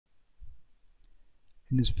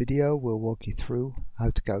In this video we'll walk you through how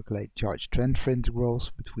to calculate charge transfer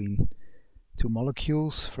integrals between two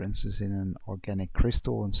molecules, for instance in an organic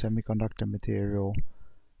crystal and semiconductor material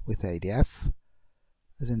with ADF.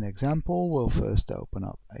 As an example, we'll first open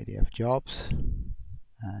up ADF jobs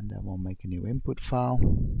and then we'll make a new input file,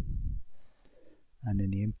 and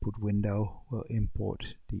in the input window we'll import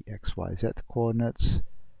the XYZ coordinates,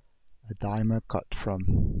 a dimer cut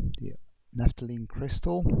from the naphthalene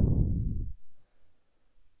crystal,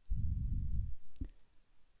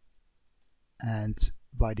 and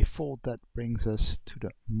by default that brings us to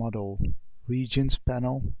the model regions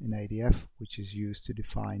panel in ADF, which is used to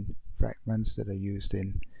define fragments that are used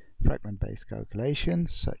in fragment-based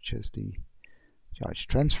calculations such as the charge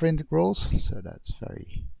transfer integrals, so that's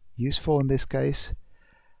very useful in this case.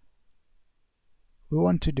 We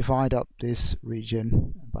want to divide up this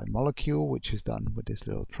region by molecule, which is done with this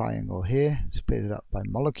little triangle here, split it up by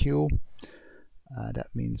molecule. That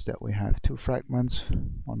means that we have two fragments,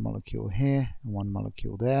 one molecule here and one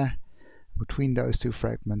molecule there. Between those two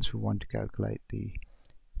fragments we want to calculate the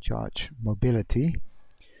charge mobility,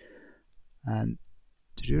 and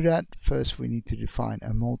to do that first we need to define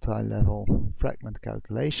a multi-level fragment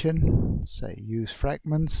calculation. Say use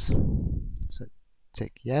fragments, so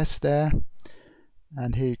tick yes there,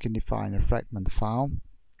 and here you can define a fragment file.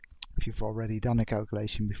 If you've already done a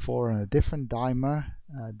calculation before on a different dimer,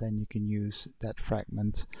 then you can use that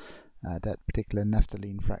fragment, that particular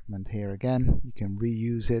naphthalene fragment here again. You can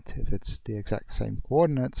reuse it if it's the exact same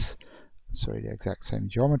coordinates, sorry, the exact same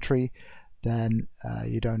geometry. Then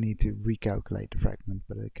you don't need to recalculate the fragment,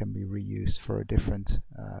 but it can be reused for a different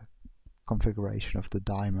configuration of the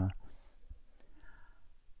dimer.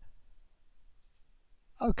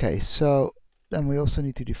 Okay, so then we also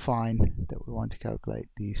need to define that we want to calculate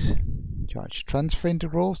these charge transfer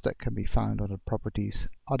integrals that can be found under properties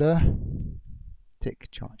other, tick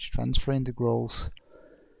charge transfer integrals,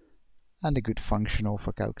 and a good functional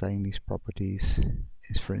for calculating these properties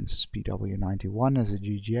is, for instance, PW91 as a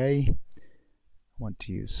GGA. I want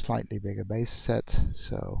to use a slightly bigger basis set,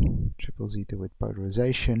 so triple zeta with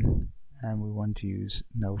polarization, and we want to use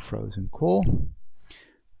no frozen core.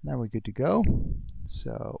 Now we're good to go.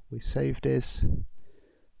 So we save this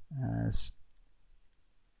as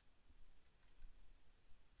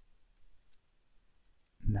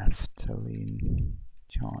naphthalene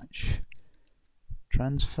charge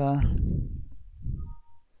transfer.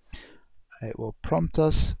 It will prompt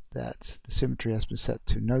us that the symmetry has been set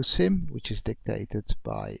to no sim, which is dictated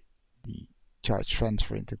by the charge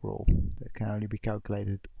transfer integral that can only be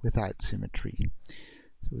calculated without symmetry.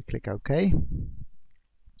 So we click OK.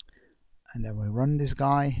 And then we run this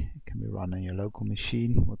guy. It can be run on your local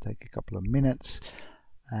machine. It will take a couple of minutes.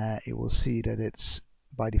 You will see that it's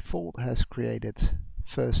by default has created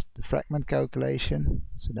first the fragment calculation.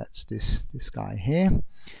 So that's this guy here.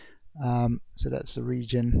 So that's the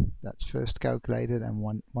region that's first calculated, and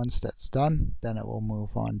once that's done, then it will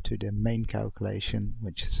move on to the main calculation,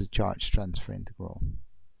 which is a charge transfer integral.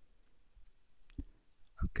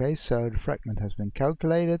 Okay, so the fragment has been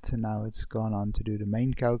calculated and now it's gone on to do the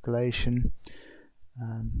main calculation.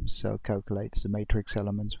 So calculates the matrix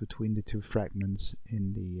elements between the two fragments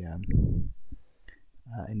in the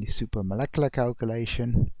supermolecular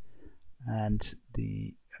calculation, and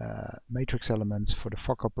the matrix elements for the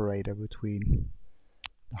Fock operator between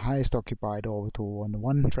the highest occupied orbital on the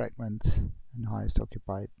one fragment and the highest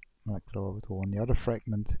occupied molecular orbital on the other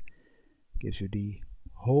fragment gives you the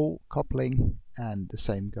whole coupling, and the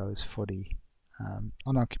same goes for the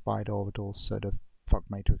unoccupied orbitals, so the Fock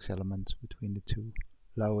matrix elements between the two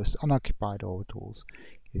lowest unoccupied orbitals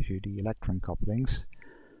gives you the electron couplings.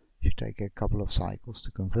 You take a couple of cycles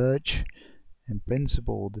to converge. In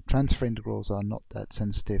principle the transfer integrals are not that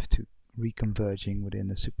sensitive to reconverging within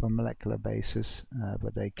the supermolecular basis,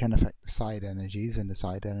 but they can affect the side energies, and the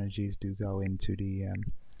side energies do go into the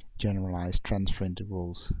generalized transfer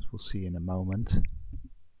integrals, as we'll see in a moment.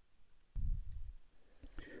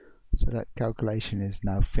 So that calculation is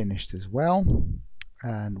now finished as well,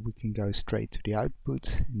 and we can go straight to the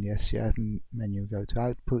output. In the SCF menu go to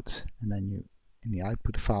output, and then in the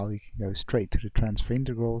output file you can go straight to the transfer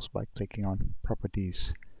integrals by clicking on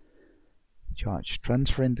properties, charge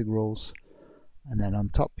transfer integrals, and then on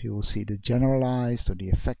top you will see the generalized or the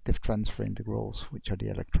effective transfer integrals, which are the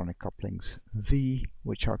electronic couplings V,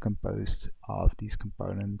 which are composed of these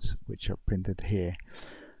components which are printed here.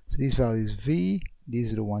 So these values V,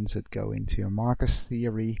 these are the ones that go into your Marcus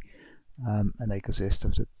theory, and they consist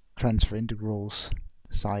of the transfer integrals,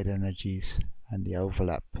 the side energies, and the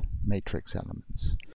overlap matrix elements.